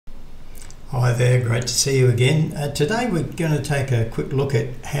Hi there, great to see you again. Today we're going to take a quick look at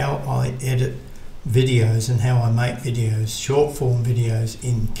how I edit videos and how I make videos, short form videos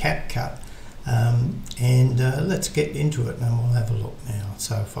in Cupcut. Let's get into it and we'll have a look now.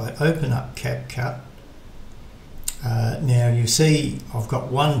 So if I open up Cupcut, now you see I've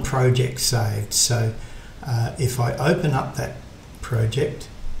got one project saved. So if I open up that project,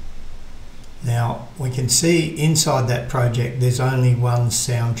 now we can see inside that project there's only one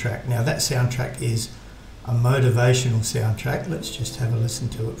soundtrack. Now that soundtrack is a motivational soundtrack. Let's just have a listen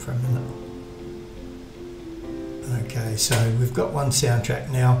to it for a minute. Okay, so we've got one soundtrack.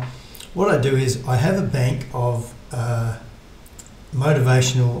 Now what I do is I have a bank of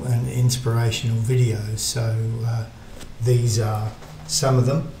motivational and inspirational videos. So these are some of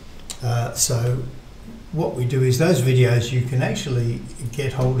them. So what we do is those videos, you can actually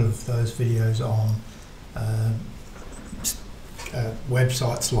get hold of those videos on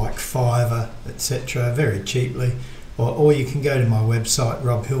websites like Fiverr, etc., very cheaply, or you can go to my website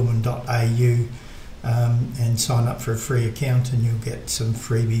robhillman.au and sign up for a free account and you'll get some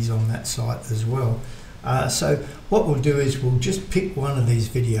freebies on that site as well. So what we'll do is we'll just pick one of these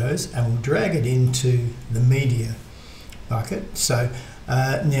videos and we'll drag it into the media bucket. So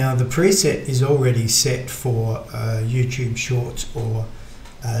now the preset is already set for YouTube Shorts or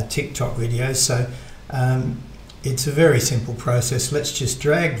TikTok videos, so it's a very simple process. Let's just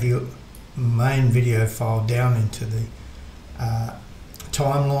drag the main video file down into the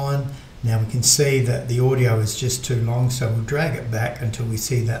timeline. Now we can see that the audio is just too long, so we'll drag it back until we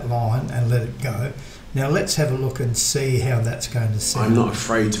see that line and let it go. Now let's have a look and see how that's going to sound. I'm not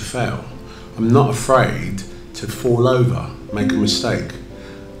afraid to fail. I'm not afraid to fall over, make a mistake.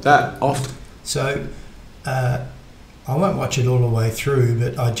 That often. So I won't watch it all the way through,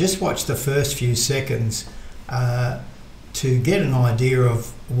 but I just watched the first few seconds to get an idea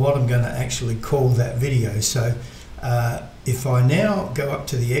of what I'm going to actually call that video. So if I now go up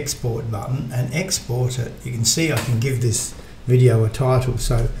to the export button and export it, you can see I can give this video a title.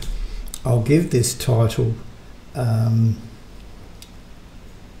 So I'll give this title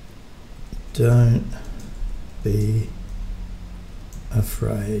Don't Be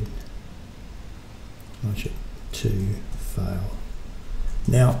Afraid to Fail.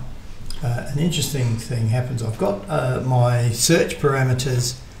 Now an interesting thing happens. I've got my search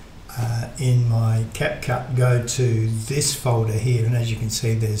parameters in my Cupcut go to this folder here, and as you can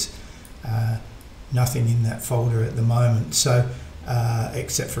see there's nothing in that folder at the moment, so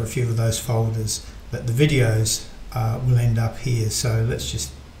except for a few of those folders, but the videos will end up here. So let's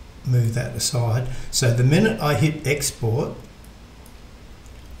just move that aside. So the minute I hit export,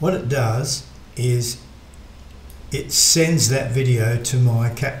 what it does is it sends that video to my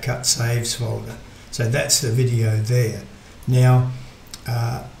Cupcut saves folder. So that's the video there. Now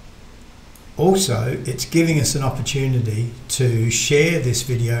also it's giving us an opportunity to share this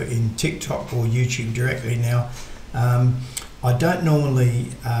video in TikTok or YouTube directly. Now I don't normally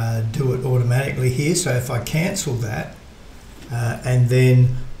do it automatically here, so if I cancel that and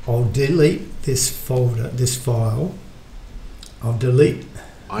then I'll delete this folder, this file, I'll delete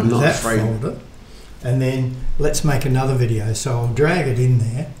that folder, and then let's make another video. So I'll drag it in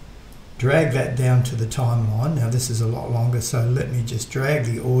there, drag that down to the timeline. Now this is a lot longer, so let me just drag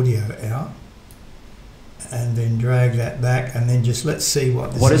the audio out and then drag that back, and then just let's see what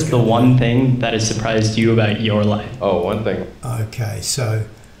this is. What is the one thing that has surprised you about your life? Oh, one thing. Okay, so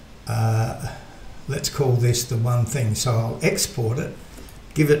let's call this the one thing. So I'll export it,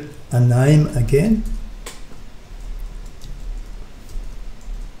 give it a name again,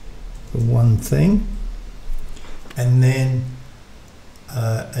 the one thing, and then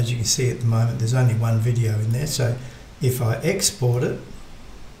as you can see at the moment there's only one video in there. So if I export it,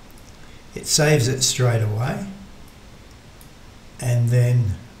 it saves it straight away, and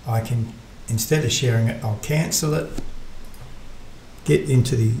then I can, instead of sharing it, I'll cancel it, get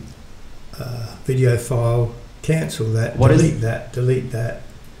into the video file, cancel that, delete that,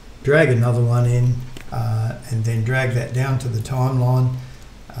 drag another one in, and then drag that down to the timeline.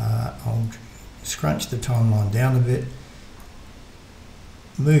 I'll scrunch the timeline down a bit,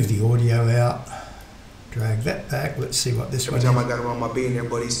 move the audio out, drag that back. Let's see what this one is. Every time I got around my billionaire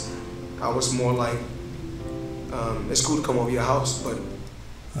buddies, I was more like, it's cool to come over your house, but...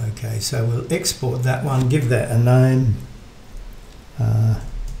 Okay, so we'll export that one, give that a name.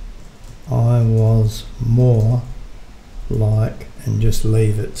 I was more like, and just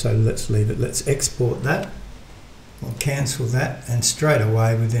leave it. So let's leave it. Let's export that. We'll cancel that, and straight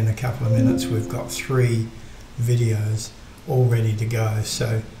away within a couple of minutes we've got 3 videos all ready to go.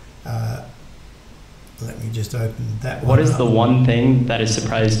 So let me just open that one. What is up. the one thing that has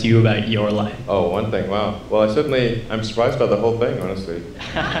surprised you about your life? Oh, one thing. Wow. Well, I'm surprised by the whole thing, honestly.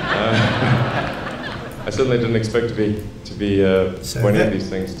 I certainly didn't expect to be So any of these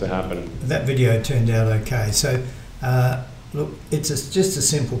things to happen. That video turned out okay. So look, it's just a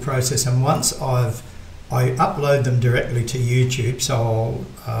simple process, and once I upload them directly to YouTube, so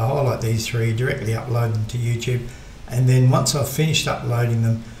I'll highlight these three, directly upload them to YouTube, and then once I've finished uploading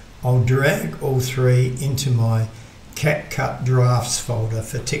them, I'll drag all three into my Cupcut drafts folder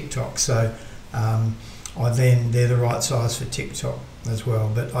for TikTok. So they're the right size for TikTok as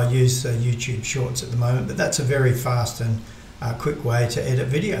well, but I use YouTube Shorts at the moment. But that's a very fast and quick way to edit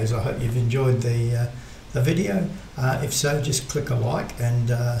videos. I hope you've enjoyed the video. If so, just click a like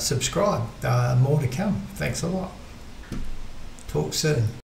and subscribe. More to come. Thanks a lot. Talk soon.